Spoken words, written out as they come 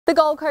The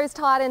Gold Coast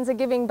Titans are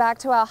giving back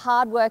to our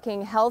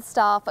hard-working health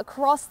staff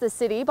across the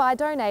city by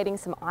donating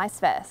some ice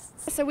vests.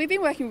 So we've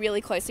been working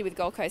really closely with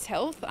Gold Coast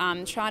Health,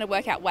 trying to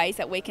work out ways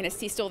that we can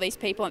assist all these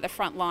people at the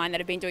front line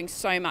that have been doing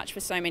so much for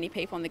so many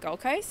people on the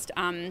Gold Coast.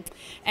 And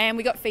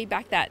we got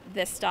feedback that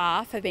the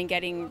staff have been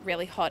getting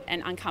really hot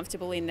and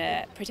uncomfortable in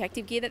the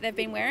protective gear that they've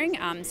been wearing.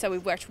 So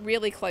we've worked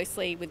really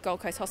closely with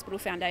Gold Coast Hospital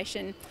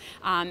Foundation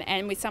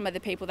and with some of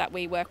the people that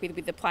we work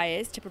with the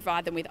players to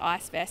provide them with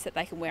ice vests that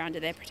they can wear under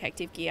their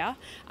protective gear.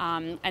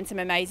 And some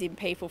amazing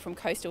people from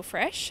Coastal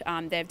Fresh,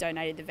 they've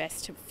donated the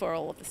vest for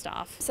all of the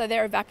staff. So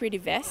they're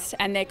evaporative vests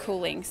and they're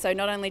cooling. So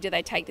not only do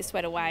they take the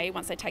sweat away,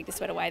 once they take the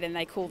sweat away then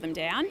they cool them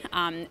down,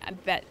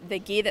 but the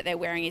gear that they're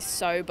wearing is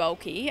so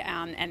bulky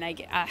and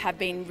they have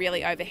been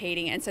really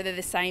overheating, and so they're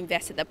the same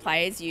vests that the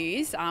players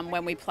use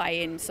when we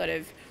play in sort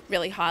of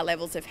really high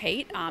levels of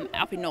heat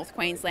up in North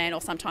Queensland or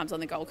sometimes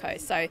on the Gold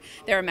Coast. So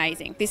they're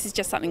amazing. This is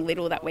just something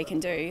little that we can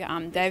do.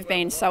 They've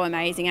been so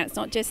amazing, and it's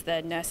not just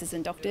the nurses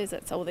and doctors,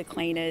 it's all the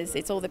cleaners,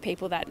 it's all the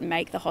people that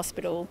make the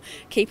hospital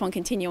keep on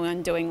continuing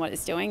on doing what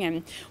it's doing.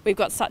 And we've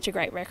got such a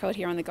great record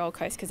here on the Gold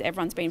Coast because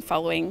everyone's been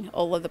following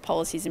all of the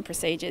policies and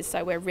procedures,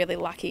 so we're really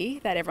lucky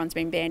that everyone's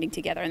been banding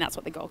together, and that's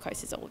what the Gold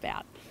Coast is all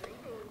about.